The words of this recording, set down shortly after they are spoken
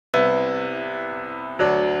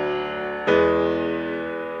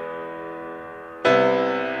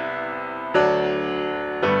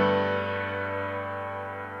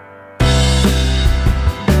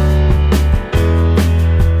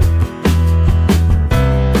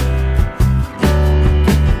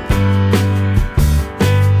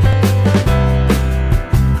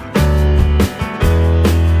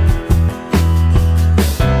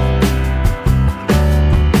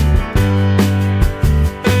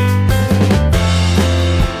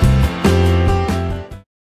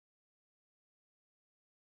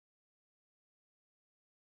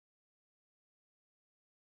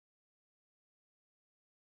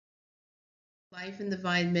Life in the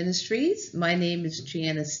Vine Ministries. My name is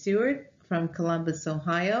Janice Stewart from Columbus,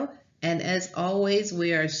 Ohio. And as always,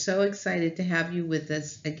 we are so excited to have you with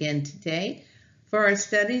us again today for our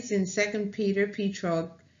studies in 2 Peter, Petrog,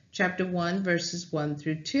 chapter 1, verses 1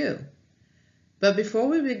 through 2. But before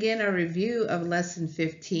we begin our review of Lesson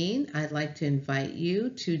 15, I'd like to invite you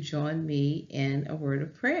to join me in a word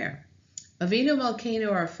of prayer. Avinu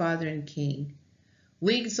Malkeinu, our Father and King,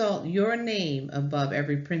 we exalt your name above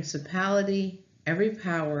every principality, every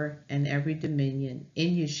power, and every dominion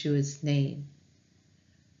in Yeshua's name.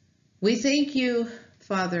 We thank you,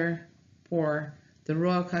 Father, for the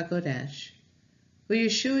Ruach HaKodesh, who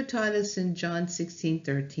Yeshua taught us in John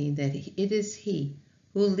 16:13 that it is He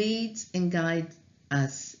who leads and guides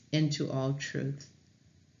us into all truth.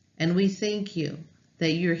 And we thank you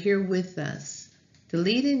that you're here with us to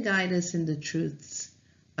lead and guide us in the truths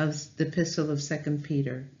of the epistle of 2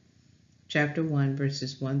 Peter, chapter 1,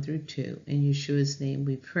 verses 1 through 2. In Yeshua's name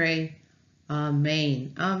we pray.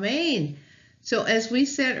 Amen. Amen. So as we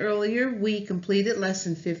said earlier, we completed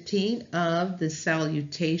lesson 15 of the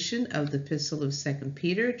salutation of the epistle of 2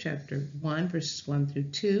 Peter, chapter 1, verses 1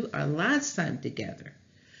 through 2, our last time together.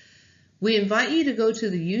 We invite you to go to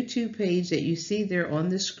the YouTube page that you see there on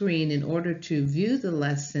the screen in order to view the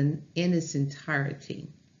lesson in its entirety.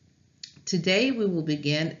 Today we will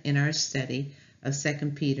begin in our study of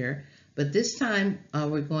 2 Peter, but this time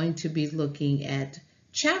we're going to be looking at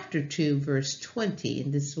chapter 2, verse 20,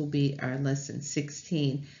 and this will be our lesson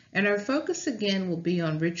 16. And our focus again will be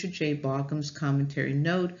on Richard J. Baucham's commentary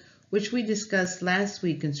note, which we discussed last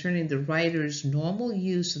week concerning the writer's normal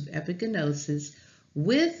use of epigenosis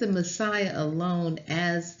with the Messiah alone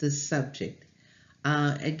as the subject.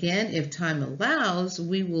 Again, if time allows,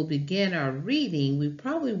 we will begin our reading. We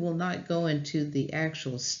probably will not go into the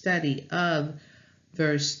actual study of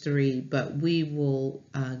verse 3, but we will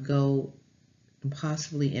go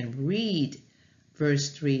possibly and read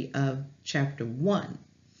verse 3 of chapter 1.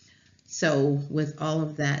 So with all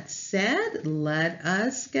of that said, let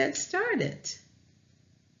us get started.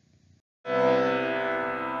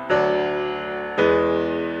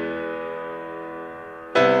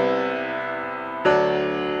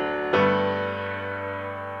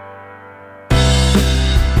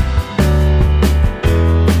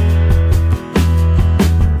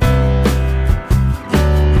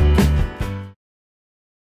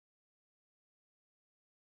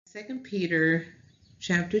 Second Peter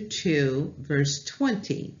chapter 2, verse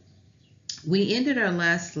 20. We ended our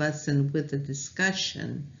last lesson with a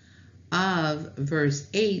discussion of verse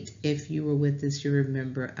 8, if you were with us, you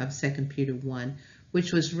remember, of 2 Peter 1,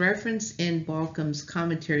 which was referenced in Baucham's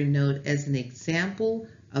commentary note as an example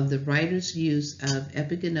of the writer's use of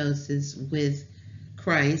epigenosis with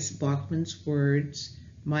Christ, Baucham's words,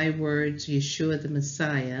 my words, Yeshua the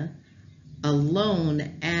Messiah,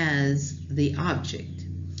 alone as the object.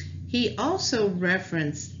 He also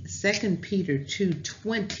referenced 2 Peter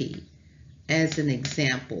 2:20 as an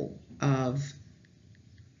example of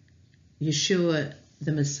Yeshua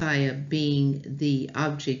the Messiah being the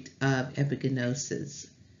object of epigenosis,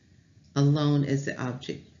 alone as the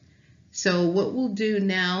object. So what we'll do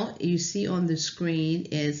now, you see on the screen,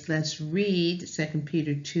 is let's read 2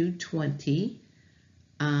 Peter 2:20.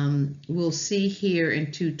 We'll see here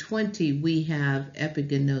in 2:20 we have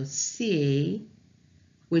epigenosia,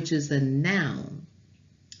 which is a noun.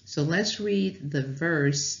 So let's read the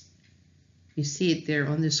verse. You see it there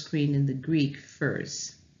on the screen in the Greek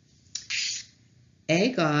first.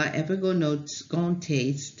 Ega epigonotes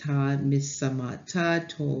ta misamata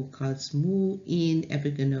to kosmu in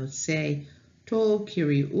epigonose to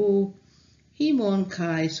kiriou himon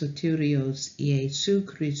kai soterios Iesu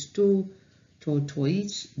Christou to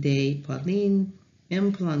tois de palin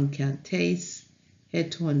implancantes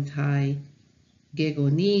hetontai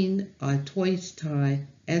gegonin atoistai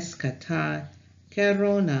eskata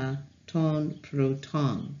kerona ton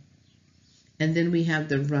proton. And then we have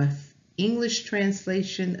the rough English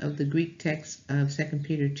translation of the Greek text of 2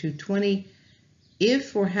 Peter 2:20. If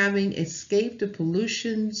for having escaped the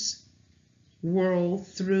pollutions world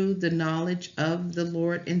through the knowledge of the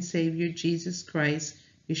Lord and Savior Jesus Christ,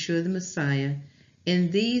 Yeshua the Messiah,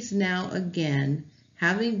 in these now again,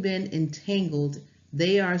 having been entangled,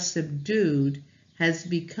 they are subdued, has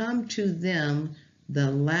become to them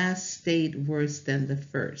the last state worse than the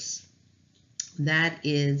first. That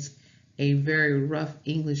is a very rough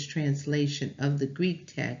English translation of the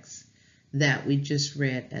Greek text that we just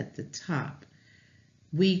read at the top.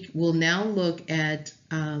 We will now look at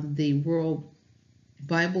the World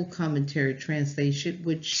Bible Commentary translation,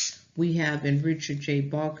 which we have in Richard J.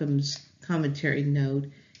 Baucham's commentary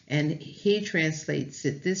note, And he translates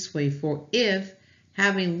it this way: for if,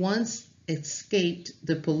 having once escaped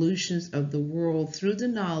the pollutions of the world through the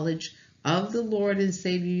knowledge of the Lord and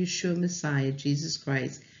Savior Yeshua Messiah, Jesus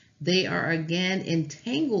Christ, they are again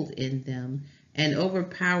entangled in them and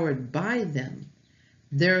overpowered by them,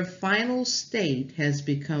 their final state has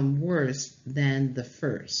become worse than the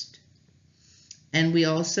first. And we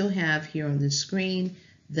also have here on the screen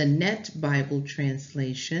the Net Bible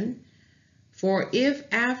translation. For if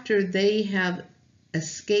after they have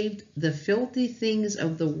escaped the filthy things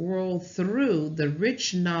of the world through the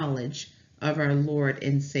rich knowledge of our Lord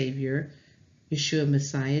and Savior, Yeshua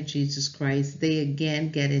Messiah, Jesus Christ, they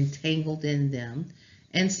again get entangled in them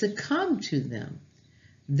and succumb to them,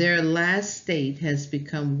 their last state has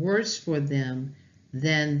become worse for them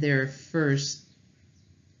than their first.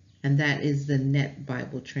 And that is the Net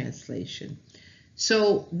Bible translation.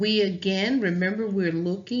 So we again, remember, we're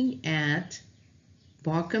looking at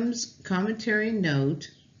Baucham's commentary note,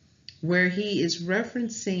 where he is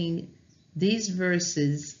referencing these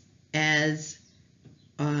verses as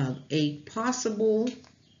a possible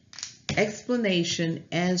explanation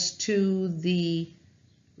as to the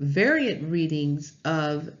variant readings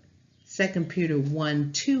of 2 Peter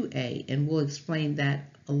 1, 2a, and we'll explain that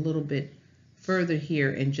a little bit further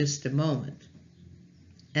here in just a moment.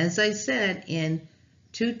 As I said, in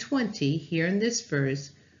 2:20, here in this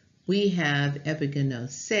verse, we have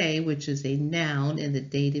epigenose, which is a noun in the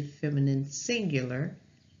dative feminine singular.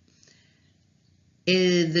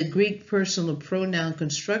 The Greek personal pronoun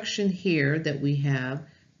construction here that we have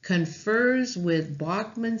confers with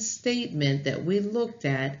Baucham's statement that we looked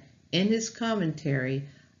at in his commentary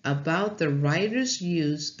about the writer's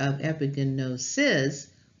use of epigenosis,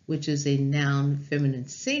 which is a noun feminine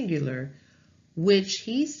singular, which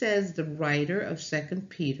he says the writer of 2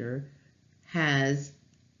 Peter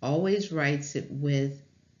always writes it with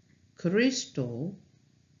Christo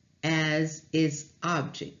as its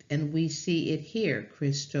object. And we see it here.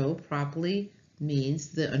 Christo properly means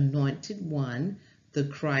the anointed one, the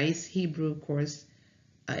Christ, Hebrew, of course,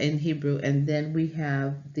 in Hebrew, and then we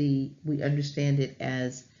have we understand it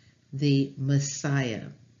as the Messiah.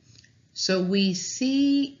 So we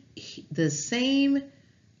see the same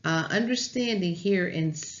understanding here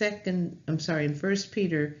in 1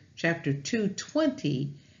 Peter chapter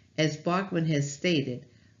 2:20, as Baucham has stated,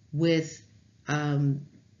 with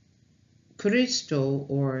Christo,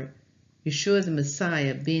 or Yeshua the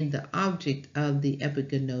Messiah, being the object of the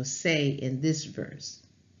epigenose in this verse.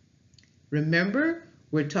 Remember,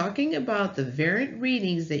 we're talking about the variant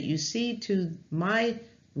readings that you see to my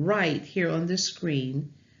right here on the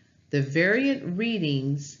screen, the variant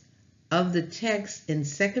readings of the text in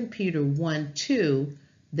 2 Peter 1:2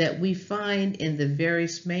 that we find in the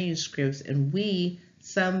various manuscripts, and we,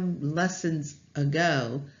 some lessons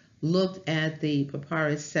ago, looked at the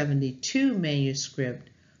Papyrus 72 manuscript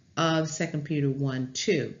of 2 Peter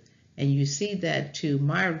 1:2, and you see that to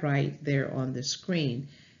my right there on the screen.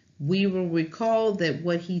 We will recall that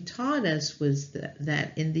what he taught us was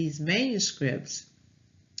that in these manuscripts,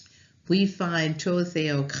 we find To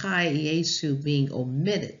Theo Kai Iesu being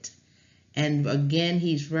omitted. And again,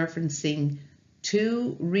 he's referencing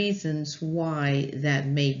two reasons why that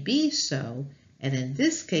may be so. And in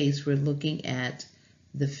this case, we're looking at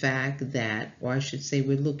the fact that, or I should say,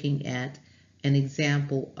 we're looking at an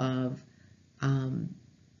example of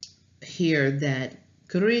here that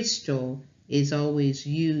Christo is always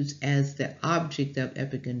used as the object of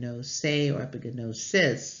epigenose or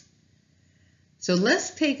epigenosis. So let's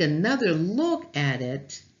take another look at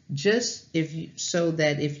it, just so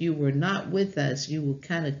that if you were not with us, you will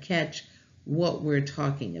kind of catch what we're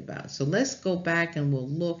talking about. So let's go back and we'll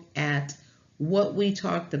look at what we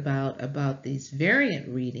talked about these variant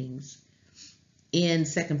readings in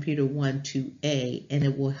 2 Peter 1:2a, and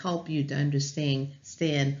it will help you to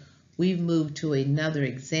understand. We've moved to another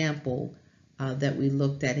example that we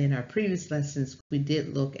looked at in our previous lessons. We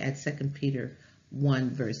did look at 2 Peter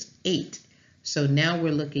 1 verse 8. So now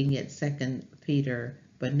we're looking at 2 Peter,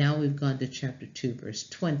 but now we've gone to chapter 2 verse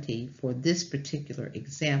 20 for this particular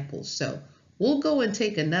example. So we'll go and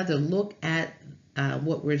take another look at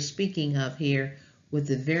what we're speaking of here with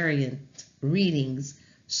the variant readings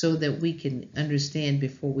so that we can understand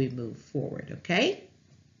before we move forward, okay?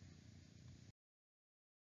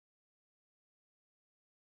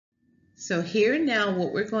 So here now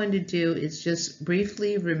what we're going to do is just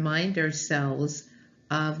briefly remind ourselves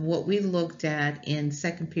of what we looked at in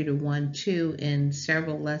 2 Peter 1:2 in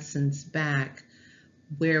several lessons back,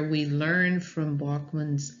 where we learned from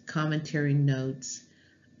Baucham's commentary notes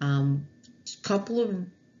a couple of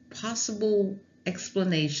possible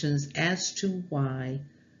explanations as to why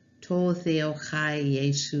to theo kai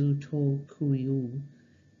Yesu to kuyu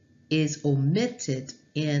is omitted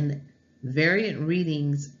in variant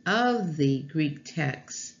readings of the Greek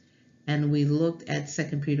text, and we looked at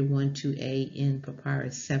 2 Peter 1:2a in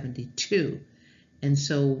Papyrus 72. And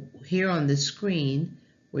so here on the screen,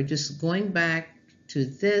 we're just going back to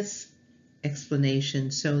this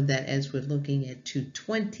explanation so that as we're looking at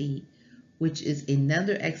 220, which is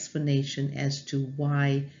another explanation as to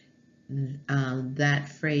why that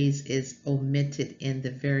phrase is omitted in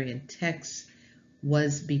the variant text,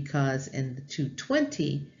 was because in the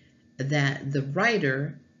 220 that the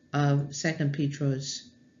writer of 2 Petr's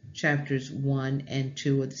chapters 1 and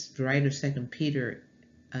 2, or the writer of 2 Peter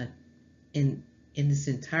in its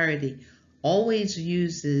entirety, always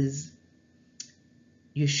uses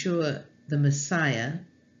Yeshua the Messiah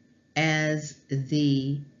as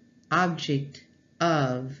the object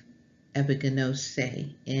of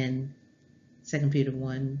epigenose in 2 Peter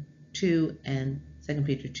 1:2 and 2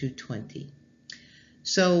 Peter 2:20.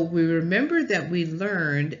 So we remember that we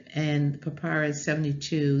learned in Papyrus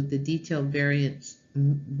 72 the detailed variants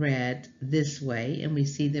read this way, and we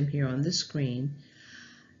see them here on the screen.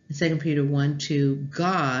 In 2 Peter 1:2,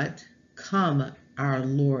 God, our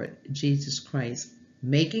Lord Jesus Christ,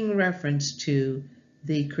 making reference to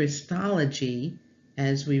the Christology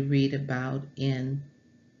as we read about in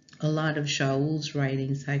a lot of Shaul's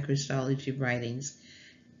writings, high Christology writings,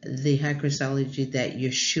 the high Christology that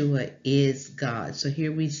Yeshua is God. So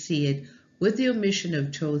here we see it with the omission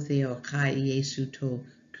of to theo kai Yesu to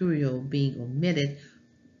kurio being omitted.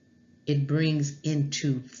 It brings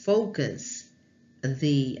into focus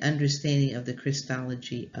the understanding of the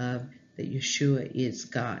Christology of that Yeshua is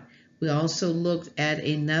God. We also looked at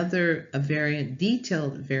another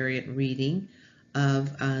detailed variant reading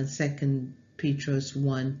of 2 Petrus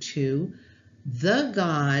 1:2. The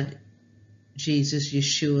God, Jesus,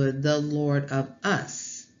 Yeshua, the Lord of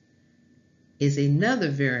us, is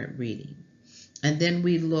another variant reading. And then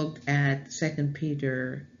we looked at 2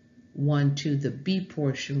 Peter 1:2, the B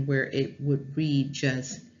portion, where it would read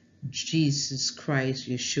just Jesus Christ,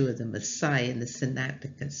 Yeshua, the Messiah, in the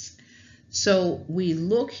Synecticus. So we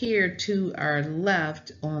look here to our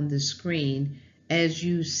left on the screen as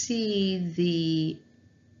you see the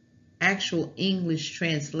actual English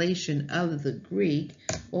translation of the Greek.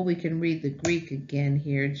 Well, we can read the Greek again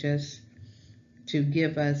here just to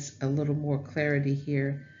give us a little more clarity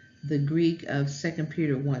here. The Greek of 2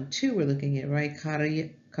 Peter 1:2 we're looking at, right?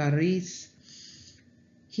 Charis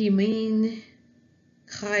himin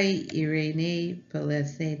kai irene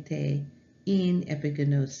pelesete in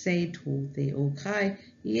epigenose to theokai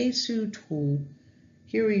Yesu to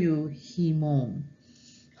hiriu himon.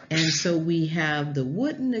 And so we have the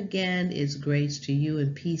wooden again is grace to you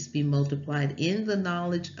and peace be multiplied in the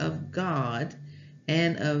knowledge of God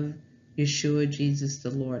and of Yeshua, Jesus,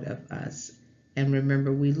 the Lord of us. And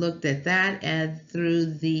remember, we looked at that and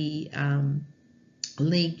through the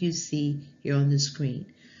link you see here on the screen.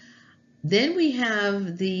 Then we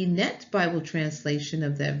have the Net Bible translation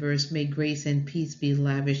of that verse. May grace and peace be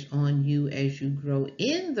lavished on you as you grow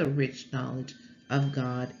in the rich knowledge of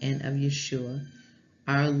God and of Yeshua,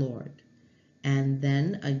 our Lord. And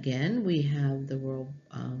then again, we have the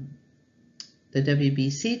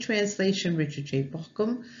WBC translation, Richard J.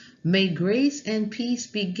 Bauckham. May grace and peace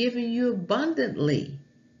be given you abundantly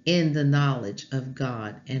in the knowledge of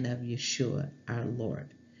God and of Yeshua, our Lord.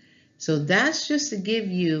 So that's just to give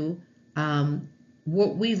you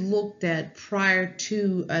what we looked at prior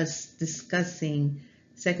to us discussing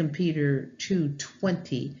 2 Peter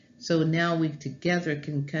 2:20. So now we together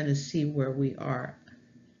can kind of see where we are.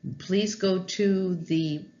 Please go to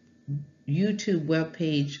the YouTube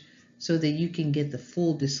webpage so that you can get the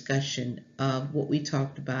full discussion of what we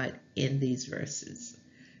talked about in these verses.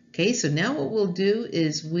 Okay, so now what we'll do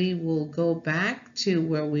is we will go back to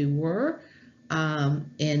where we were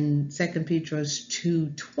in 2 Peter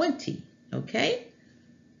 2:20, okay?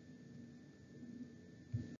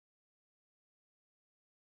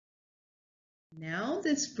 Now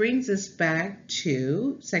this brings us back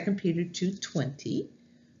to 2 Peter 2:20,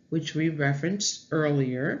 which we referenced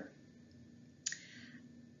earlier,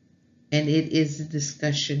 and it is the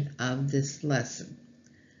discussion of this lesson.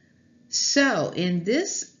 So in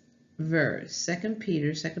this verse, 2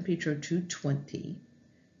 Peter 2:20,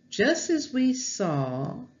 just as we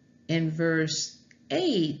saw in verse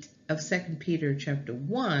 8 of 2 Peter chapter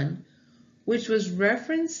 1, which was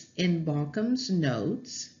referenced in Bauckham's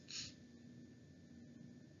notes,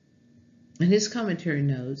 in his commentary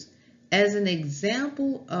notes, as an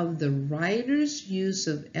example of the writer's use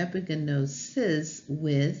of epigenosis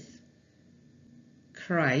with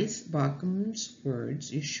Christ, Baucham's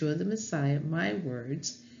words, Yeshua the Messiah, my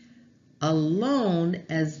words, alone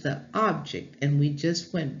as the object. And we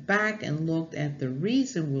just went back and looked at the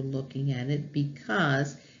reason we're looking at it,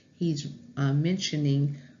 because he's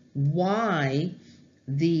mentioning why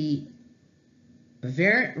the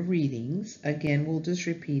variant readings, again, we'll just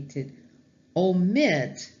repeat it,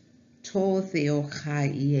 omit to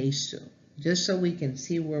theochai Yesu, just so we can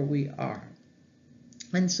see where we are.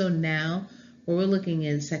 And so now what we're looking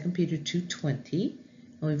at is 2 Peter 2:20,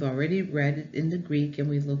 and we've already read it in the Greek, and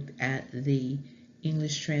we looked at the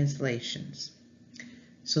English translations.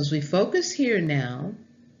 So as we focus here now,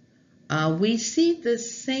 we see the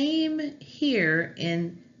same here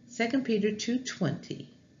in 2 Peter 2:20.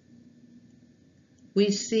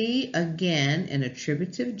 We see again an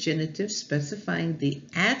attributive genitive specifying the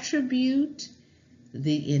attribute,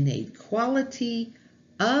 the innate quality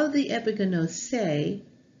of the epigenose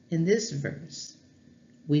in this verse.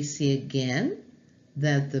 We see again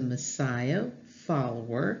that the Messiah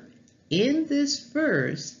follower in this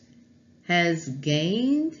verse has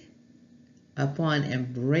gained, upon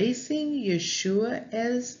embracing Yeshua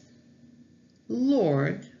as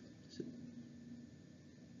Lord,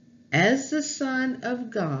 as the Son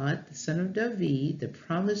of God, the Son of David, the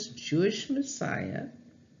promised Jewish Messiah.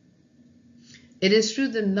 It is through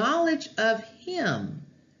the knowledge of him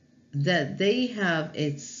that they have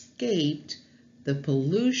escaped the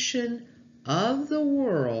pollution of the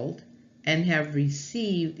world and have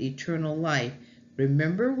received eternal life.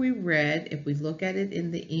 Remember, we read, if we look at it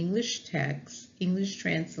in the English text, English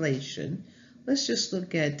translation, let's just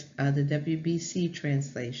look at the WBC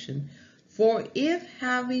translation. For if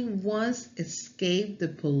having once escaped the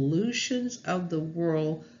pollutions of the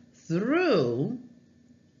world through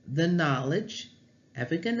the knowledge,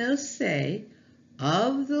 epigenose,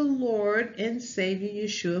 of the Lord and Savior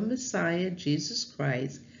Yeshua Messiah, Jesus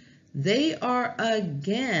Christ, they are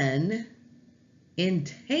again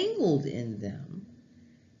entangled in them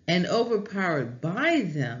and overpowered by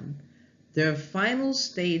them, their final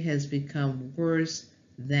state has become worse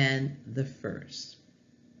than the first.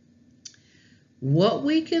 What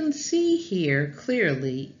we can see here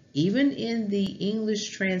clearly, even in the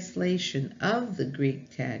English translation of the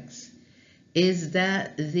Greek text, is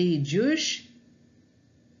that the Jewish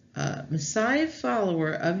Messiah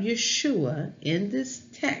follower of Yeshua in this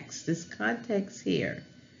text, this context here,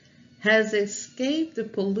 has escaped the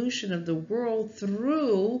pollution of the world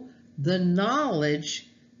through the knowledge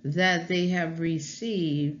that they have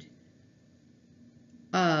received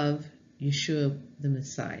of Yeshua the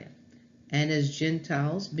Messiah. And as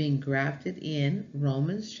Gentiles being grafted in,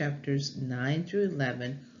 Romans chapters 9 through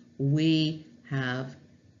 11, we have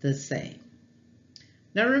the same.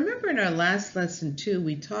 Now remember, in our last lesson too,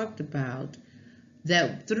 we talked about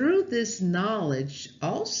that through this knowledge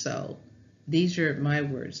also, these are my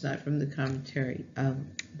words, not from the commentary of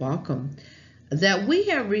Baucham, that we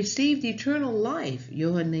have received eternal life,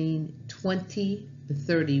 Yohanan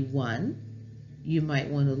 20:31. You might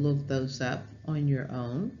want to look those up on your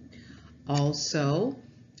own. Also,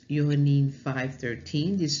 Yohanan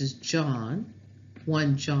 5:13. This is John,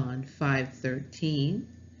 1 John 5:13.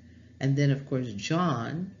 And then, of course,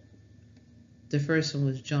 John. The first one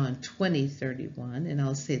was John 20:31. And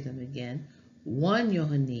I'll say them again. 1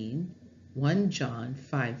 Yohanan, 1 John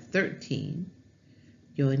 5:13.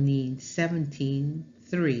 Yohanan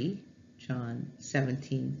 17:3. John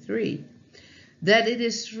 17:3. That it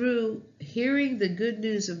is through hearing the good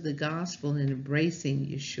news of the gospel and embracing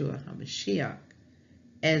Yeshua HaMashiach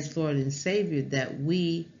as Lord and Savior that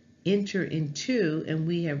we enter into and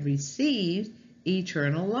we have received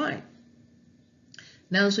eternal life.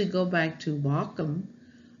 Now, as we go back to Baucham,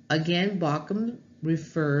 again, Baucham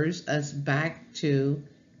refers us back to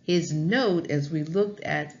his note as we looked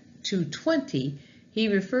at 2:20. He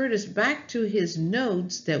referred us back to his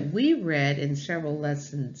notes that we read in several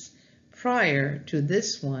lessons prior to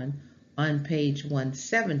this one on page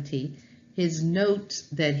 170, his notes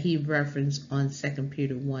that he referenced on 2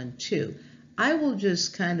 Peter 1:2. I will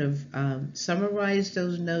just kind of summarize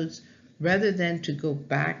those notes rather than to go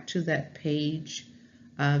back to that page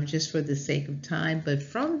just for the sake of time. But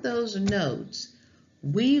from those notes,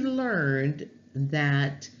 we learned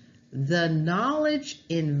that the knowledge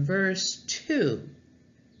in verse 2,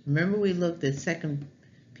 remember we looked at 2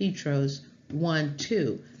 Petrog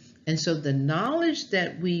 1:2, and so the knowledge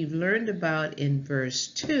that we learned about in verse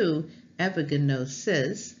 2,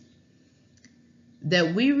 epigenosis,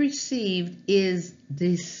 that we received is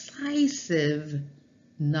decisive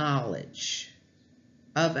knowledge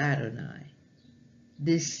of Adonai.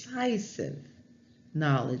 Decisive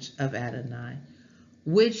knowledge of Adonai,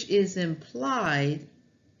 which is implied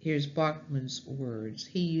here's Bachman's words.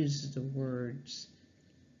 He uses the words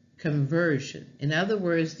conversion. In other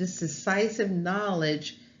words, this decisive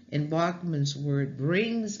knowledge in Bachman's word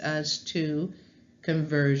brings us to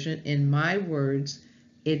conversion. In my words,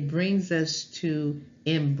 it brings us to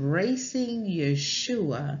embracing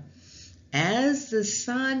Yeshua as the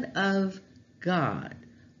Son of God,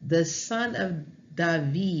 the Son of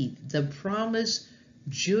David, the promised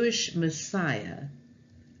Jewish Messiah,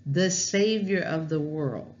 the Savior of the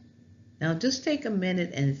world. Now just take a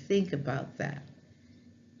minute and think about that.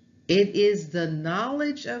 It is the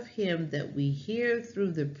knowledge of him that we hear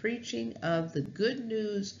through the preaching of the good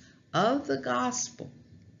news of the gospel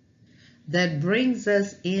that brings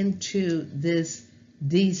us into this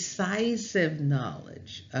decisive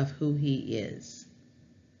knowledge of who he is.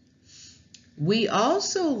 We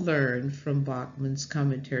also learn from Bachman's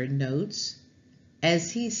commentary notes,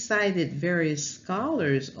 as he cited various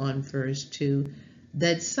scholars on verse 2,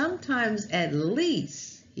 that sometimes at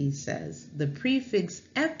least, he says, the prefix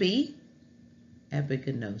epi,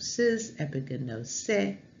 epigenosis,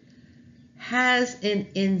 epigenose, has an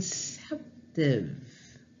inceptive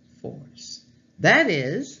force. That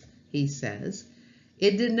is, he says,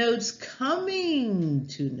 it denotes coming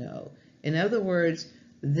to know. In other words,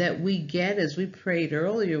 that we get, as we prayed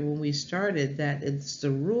earlier when we started, that it's the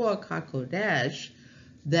Ruach HaKodesh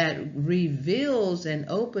that reveals and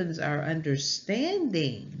opens our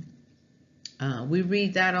understanding. We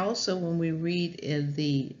read that also when we read in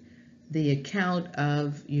the account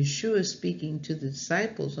of Yeshua speaking to the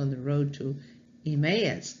disciples on the road to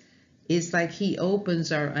Emmaus. It's like he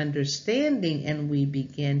opens our understanding and we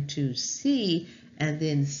begin to see, and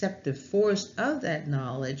the inceptive force of that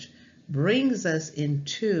knowledge brings us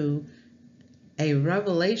into a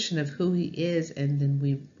revelation of who he is, and then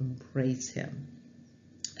we embrace him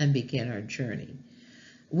and begin our journey.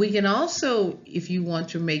 We can also, if you want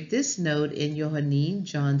to make this note in Yohanan,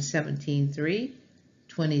 John 17:3,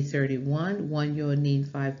 20:31, 1 Yohanan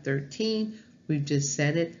 5:13, we've just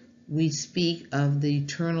said it, we speak of the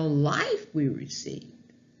eternal life we received.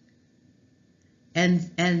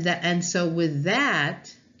 And so with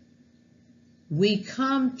that, we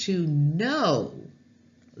come to know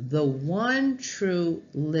the one true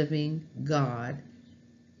living God,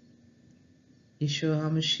 Yeshua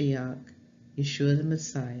HaMashiach, Yeshua the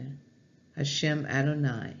Messiah, Hashem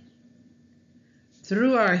Adonai.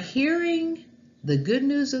 Through our hearing the good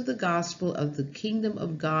news of the gospel of the kingdom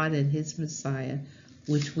of God and his Messiah,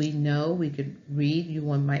 which we know, we could read,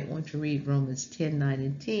 might want to read Romans 10:9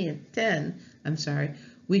 and 10,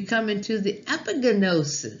 we come into the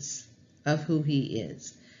epigenosis of who he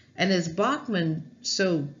is. And as Bachman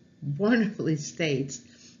so wonderfully states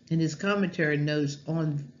in his commentary notes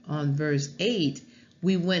on verse 8,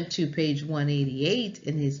 we went to page 188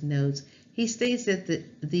 in his notes. He states that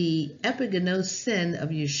the epigenosin of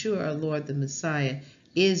Yeshua, our Lord the Messiah,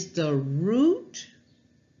 is the root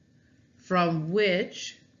from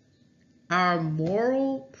which our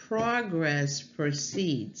moral progress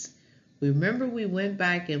proceeds. Remember, we went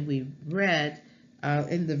back and we read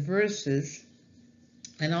in the verses,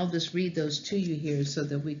 and I'll just read those to you here so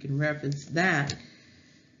that we can reference that.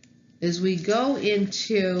 As we go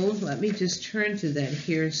into, let me just turn to that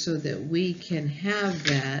here so that we can have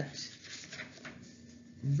that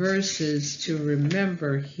verses to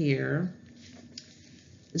remember here.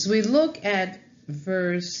 As we look at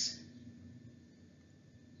verse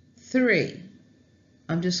 3,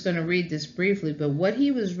 I'm just going to read this briefly, but what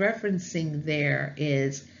he was referencing there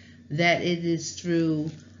is that it is through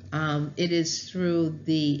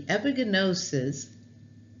the epigenosis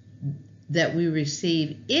that we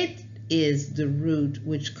receive. It is the root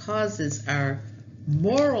which causes our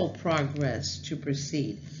moral progress to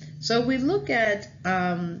proceed. So we look at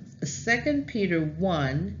 2 Peter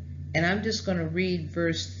 1, and I'm just going to read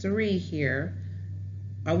verse 3 here.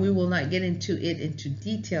 We will not get into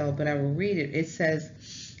detail, but I will read it. It says,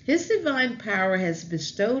 his divine power has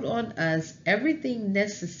bestowed on us everything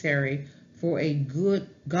necessary for a good,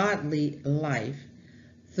 godly life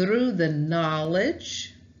through the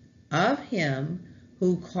knowledge of him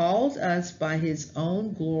who called us by his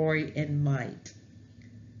own glory and might,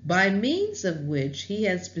 by means of which he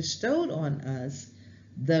has bestowed on us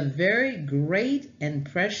the very great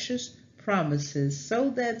and precious promises, so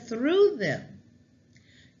that through them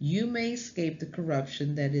you may escape the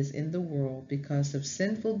corruption that is in the world because of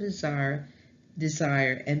sinful desire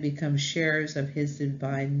and become sharers of his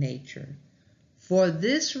divine nature. For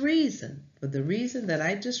this reason, for the reason that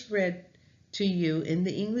I just read to you in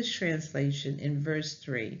the English translation in verse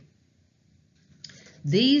 3,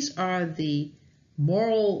 these are the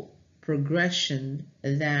moral progression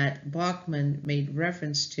that Bachman made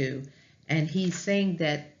reference to. And he's saying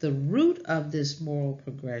that the root of this moral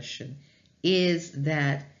progression is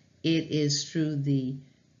that it is through the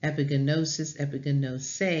epigenosis,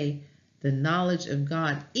 the knowledge of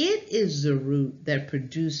God. It is the root that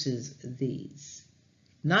produces these.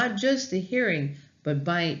 Not just the hearing, but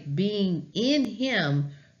by being in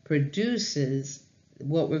Him produces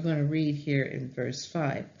what we're going to read here in verse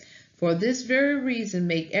 5. For this very reason,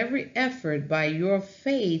 make every effort by your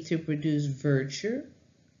faith to produce virtue,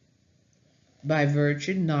 by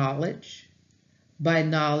virtue, knowledge, by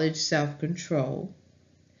knowledge, self-control,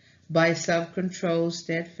 by self-control,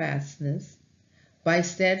 steadfastness, by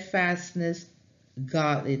steadfastness,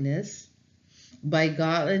 godliness, by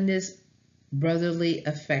godliness, brotherly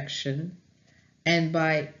affection, and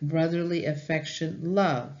by brotherly affection,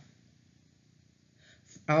 love.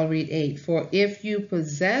 I'll read 8. For if you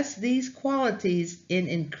possess these qualities in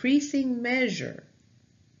increasing measure,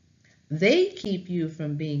 they keep you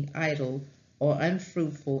from being idle or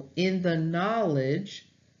unfruitful in the knowledge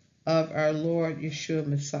of our Lord Yeshua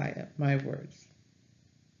Messiah, my words.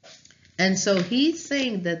 And so he's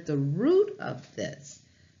saying that the root of this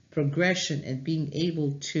progression and being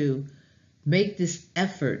able to make this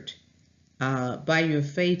effort by your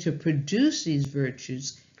faith to produce these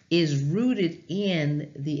virtues is rooted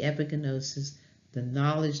in the epigenosis, the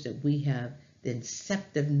knowledge that we have, the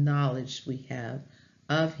inceptive knowledge we have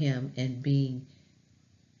of Him, and being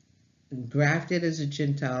grafted as a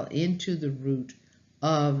Gentile into the root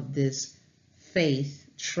of this faith,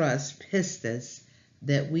 trust, pistis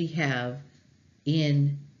that we have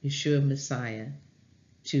in Yeshua Messiah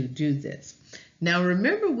to do this. Now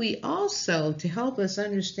remember, we also, to help us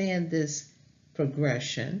understand this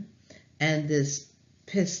progression and this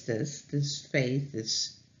pistis, this faith,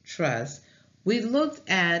 this trust, we looked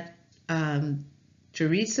at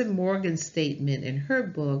Teresa Morgan's statement in her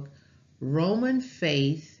book, Roman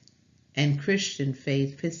Faith and Christian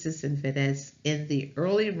Faith, Pistis and Fides in the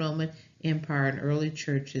early Roman Empire and early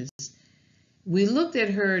churches. We looked at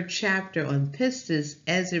her chapter on pistis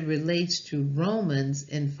as it relates to Romans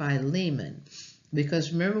and Philemon.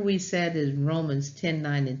 Because remember, we said in Romans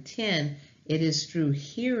 10:9 and 10, it is through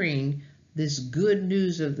hearing this good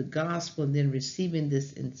news of the gospel and then receiving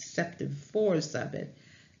this inceptive force of it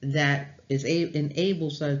that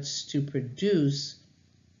enables us to produce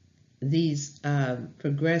these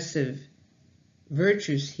progressive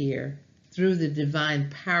virtues here through the divine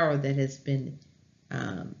power that has been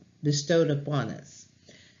bestowed upon us.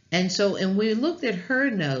 And so, and we looked at her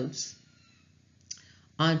notes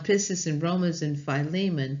on pistis in Romans and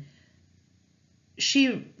Philemon.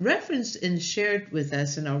 She referenced and shared with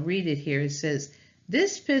us, and I'll read it here. It says,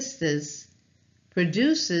 this pistis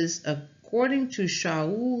produces, according to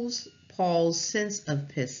Paul's sense of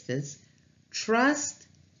pistis, trust,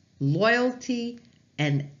 loyalty,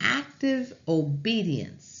 and active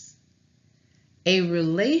obedience, a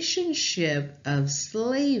relationship of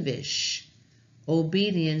slavish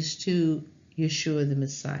obedience to Yeshua the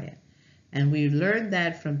Messiah. And we learned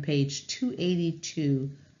that from page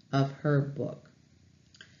 282 of her book.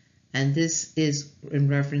 And this is in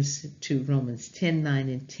reference to Romans 10:9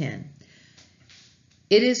 and 10.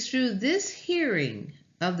 It is through this hearing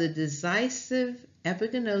of the decisive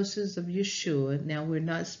epigenosis of Yeshua. Now, we're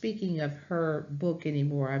not speaking of her book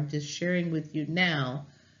anymore. I'm just sharing with you now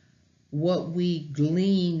what we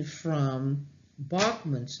glean from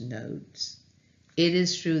Bachman's notes. It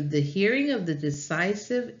is through the hearing of the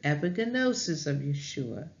decisive epigenosis of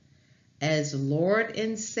Yeshua as Lord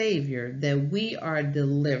and Savior that we are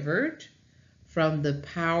delivered from the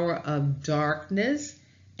power of darkness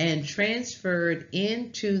and transferred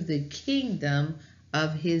into the kingdom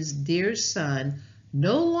of His dear Son,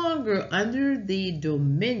 no longer under the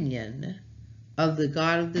dominion of the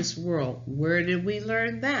God of this world. Where did we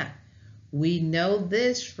learn that? We know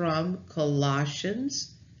this from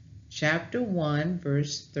Colossians chapter 1,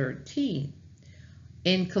 verse 13.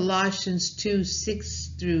 In Colossians 2, 6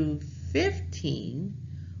 through 15,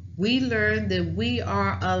 we learn that we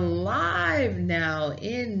are alive now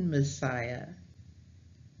in Messiah.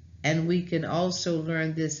 And we can also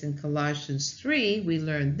learn this in Colossians 3. We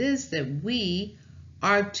learn this, that we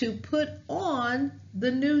are to put on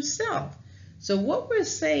the new self. So what we're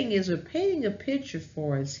saying is we're painting a picture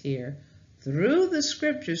for us here through the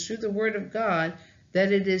scriptures, through the Word of God,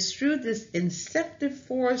 that it is through this inceptive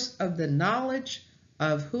force of the knowledge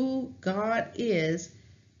of who God is,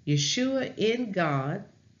 Yeshua in God.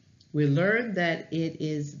 We learn that it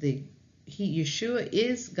is Yeshua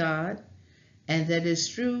is God, and that is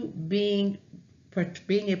through being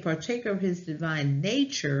a partaker of His divine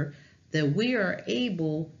nature that we are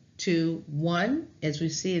able to, one, as we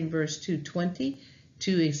see in verse 2:20,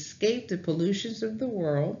 to escape the pollutions of the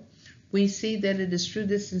world. We see that it is through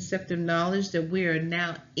this inceptive knowledge that we are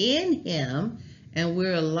now in him and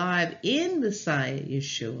we're alive in Messiah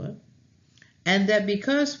Yeshua. And that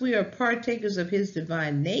because we are partakers of his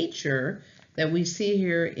divine nature, that we see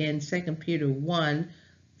here in 2 Peter 1,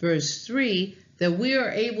 verse 3, that we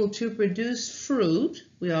are able to produce fruit.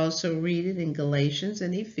 We also read it in Galatians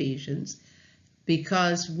and Ephesians,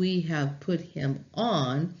 because we have put him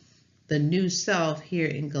on, the new self here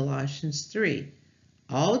in Galatians 3.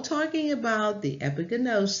 All talking about the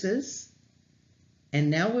epigenosis. And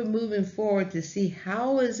now we're moving forward to see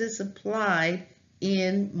how is this applied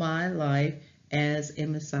in my life as a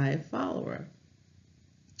Messiah follower.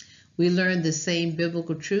 We learned the same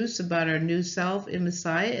biblical truths about our new self in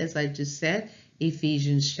Messiah, as I just said,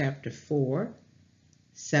 Ephesians chapter 4,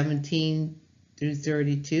 17 through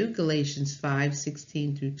 32, Galatians 5,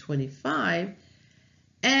 16 through 25.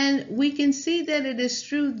 And we can see that it is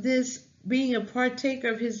through this being a partaker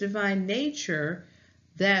of his divine nature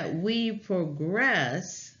that we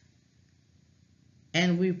progress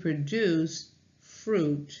and we produce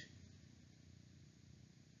fruit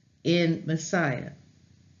in Messiah.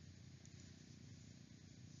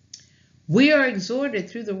 We are exhorted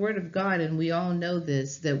through the Word of God, and we all know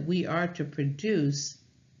this, that we are to produce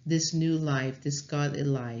this new life, this godly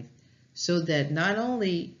life, so that not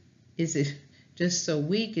only is it just so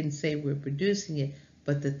we can say we're producing it,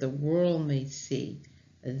 but that the world may see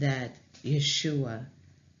that Yeshua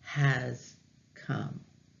has come.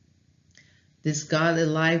 This godly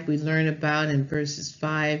life we learn about in verses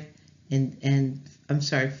 5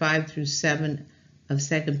 through 7 of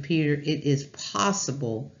 2 Peter. It is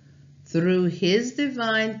possible through his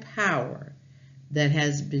divine power that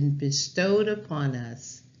has been bestowed upon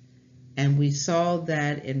us. And we saw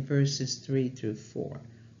that in verses 3 through 4.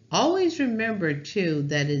 Always remember, too,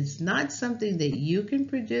 that it's not something that you can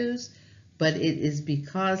produce, but it is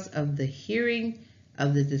because of the hearing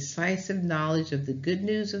of the decisive knowledge of the good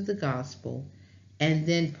news of the gospel, and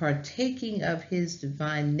then partaking of his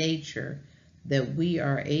divine nature, that we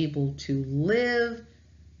are able to live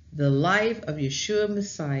the life of Yeshua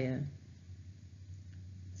Messiah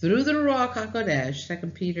through the Ruach HaKodesh, 2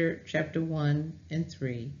 Peter chapter 1 and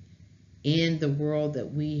 3, in the world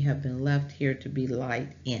that we have been left here to be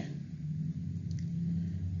light in.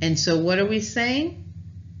 And so what are we saying?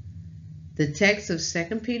 The text of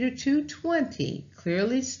 2 Peter 2:20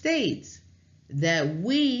 clearly states that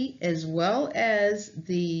we, as well as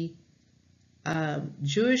the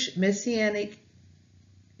Jewish Messianic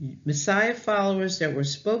Messiah followers that were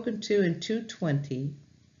spoken to in 2:20,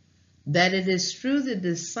 that it is through the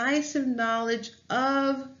decisive knowledge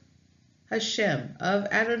of Hashem, of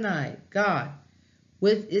Adonai, God,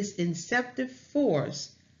 with its inceptive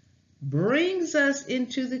force, brings us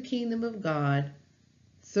into the kingdom of God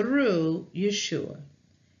through Yeshua,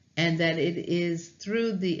 and that it is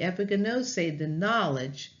through the epigenose, the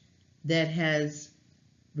knowledge that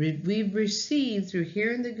we've received through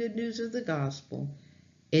hearing the good news of the gospel,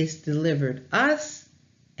 it's delivered us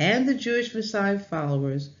and the Jewish Messiah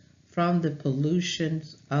followers from the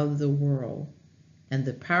pollutions of the world and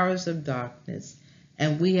the powers of darkness,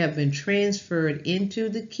 and we have been transferred into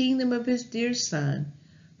the kingdom of his dear Son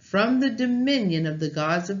from the dominion of the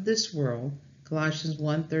gods of this world, Colossians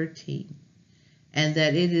 1:13, and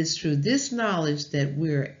that it is through this knowledge that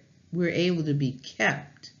we're able to be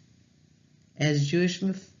kept as Jewish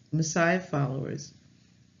Messiah followers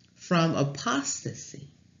from apostasy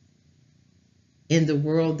in the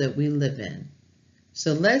world that we live in.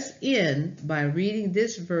 So let's end by reading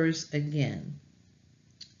this verse again.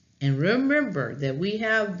 And remember that we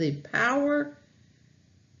have the power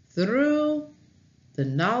through the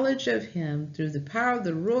knowledge of him, through the power of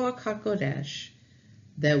the Ruach HaKodesh,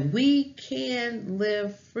 that we can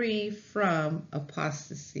live free from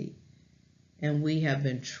apostasy. And we have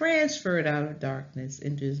been transferred out of darkness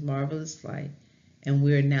into his marvelous light, and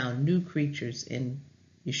we are now new creatures in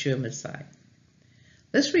Yeshua Messiah.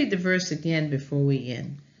 Let's read the verse again before we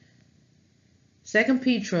end. 2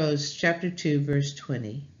 Petrog chapter 2, verse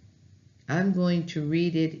 20. I'm going to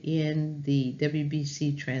read it in the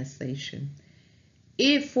WBC translation.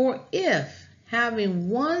 If having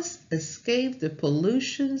once escaped the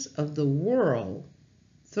pollutions of the world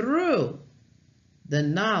through the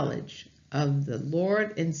knowledge of the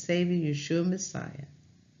Lord and Savior Yeshua Messiah,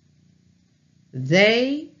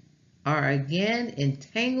 they are again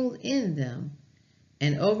entangled in them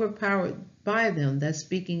and overpowered by them. That's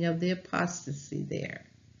speaking of the apostasy there.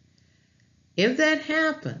 If that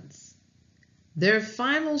happens, their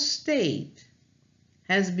final state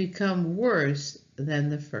has become worse than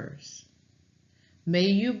the first. May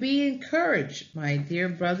you be encouraged, my dear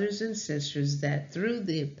brothers and sisters, that through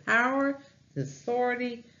the power, the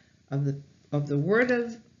authority of the Word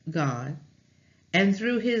of God, and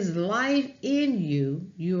through His life in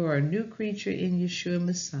you, you are a new creature in Yeshua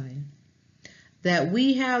Messiah, that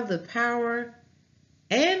we have the power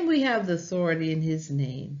and we have the authority in His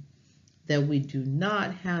name, that we do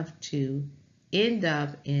not have to end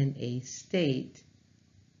up in a state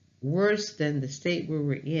worse than the state we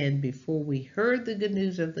were in before we heard the good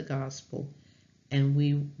news of the gospel and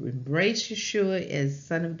we embraced Yeshua as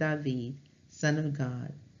Son of David, Son of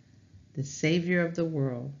God, the Savior of the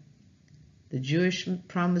world, the Jewish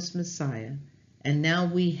promised Messiah, and now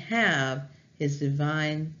we have His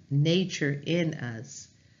divine nature in us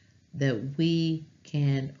that we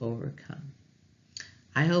can overcome.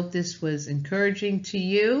 I hope this was encouraging to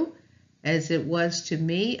you as it was to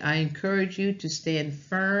me. I encourage you to stand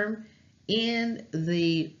firm in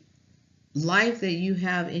the life that you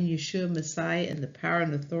have in Yeshua Messiah and the power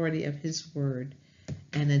and authority of His Word.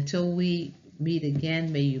 And until we meet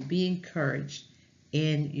again, may you be encouraged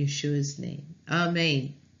in Yeshua's name.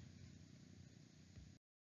 Amen.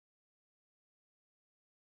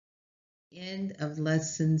 End of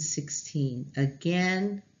lesson 16.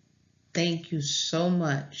 Again, thank you so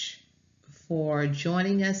much for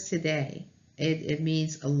joining us today. It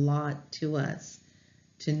means a lot to us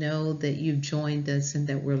to know that you've joined us and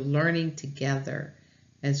that we're learning together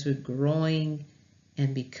as we're growing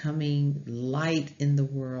and becoming light in the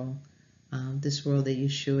world, this world that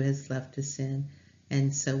Yeshua has left us in.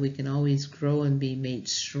 And so we can always grow and be made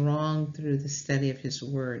strong through the study of His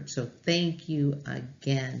Word. So thank you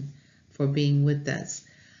again for being with us.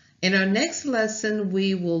 In our next lesson,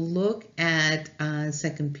 we will look at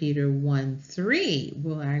 2 Peter 1:3.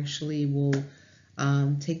 We'll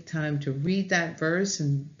take time to read that verse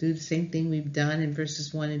and do the same thing we've done in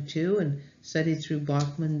verses 1 and 2 and study through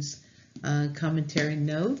Bachman's commentary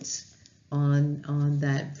notes on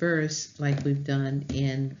that verse like we've done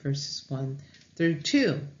in verses 1 through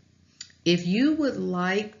 2. If you would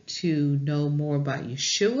like to know more about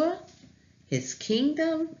Yeshua, His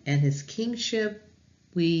kingdom, and His kingship,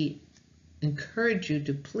 we encourage you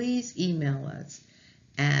to please email us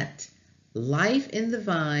at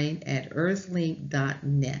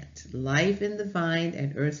lifeinthevine@earthlink.net.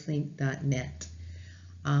 lifeinthevine@earthlink.net.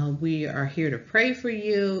 We are here to pray for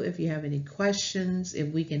you. If you have any questions,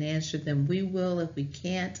 if we can answer them, we will. If we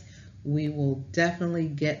can't, we will definitely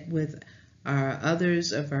get with our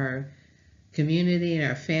others of our community and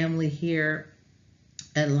our family here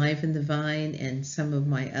at Life in the Vine and some of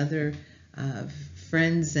my other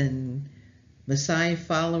friends and Messiah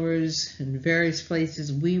followers in various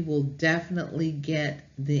places. We will definitely get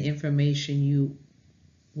the information you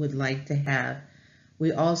would like to have.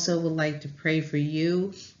 We also would like to pray for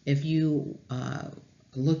you if you are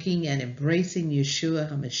looking at embracing Yeshua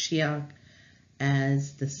HaMashiach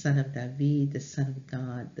as the Son of David, the Son of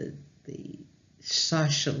God, the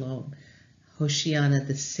Shalom, Hoshiana,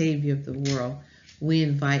 the Savior of the world. We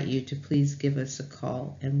invite you to please give us a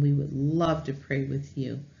call, and we would love to pray with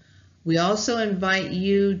you. We also invite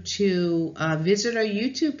you to visit our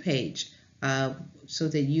YouTube page so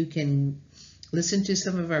that you can listen to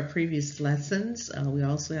some of our previous lessons. We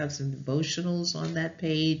also have some devotionals on that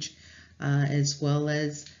page, as well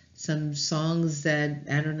as some songs that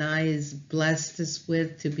Adonai has blessed us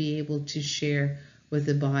with to be able to share with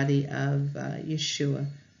the body of Yeshua,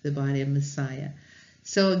 the body of Messiah.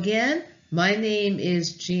 So again, my name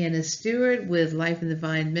is Janice Stewart with Life in the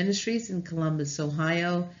Vine Ministries in Columbus,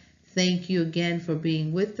 Ohio. Thank you again for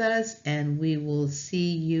being with us, and we will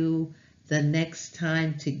see you the next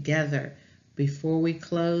time together. Before we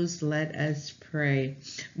close, let us pray.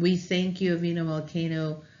 We thank you, Avinu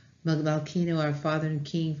Malkeinu, our Father and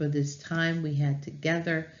King, for this time we had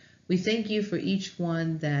together. We thank you for each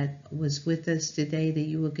one that was with us today, that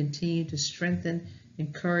you will continue to strengthen,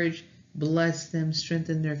 encourage, bless them,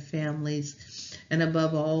 strengthen their families. And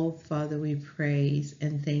above all, Father, we praise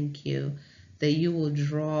and thank you that you will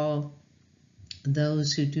draw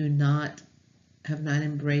those who have not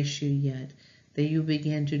embraced you yet, that you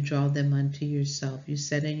begin to draw them unto yourself. You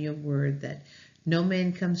said in your word that no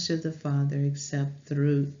man comes to the Father except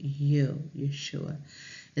through you, Yeshua.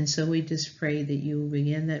 And so we just pray that you will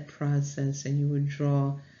begin that process and you will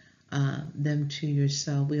draw them to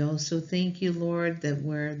yourself. We also thank you, Lord, that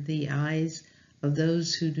where the eyes of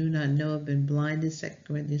those who do not know have been blinded, 2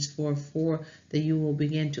 Corinthians 4:4, that you will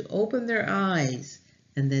begin to open their eyes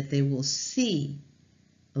and that they will see,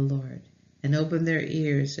 Lord, and open their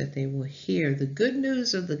ears that they will hear the good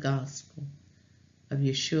news of the gospel of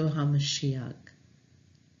Yeshua HaMashiach,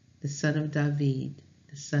 the Son of David,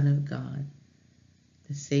 the Son of God,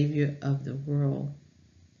 the Savior of the world,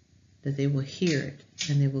 that they will hear it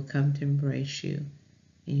and they will come to embrace you.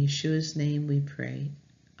 In Yeshua's name we pray.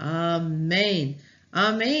 Amen.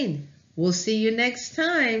 Amen. We'll see you next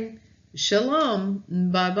time. Shalom.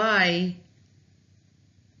 Bye-bye.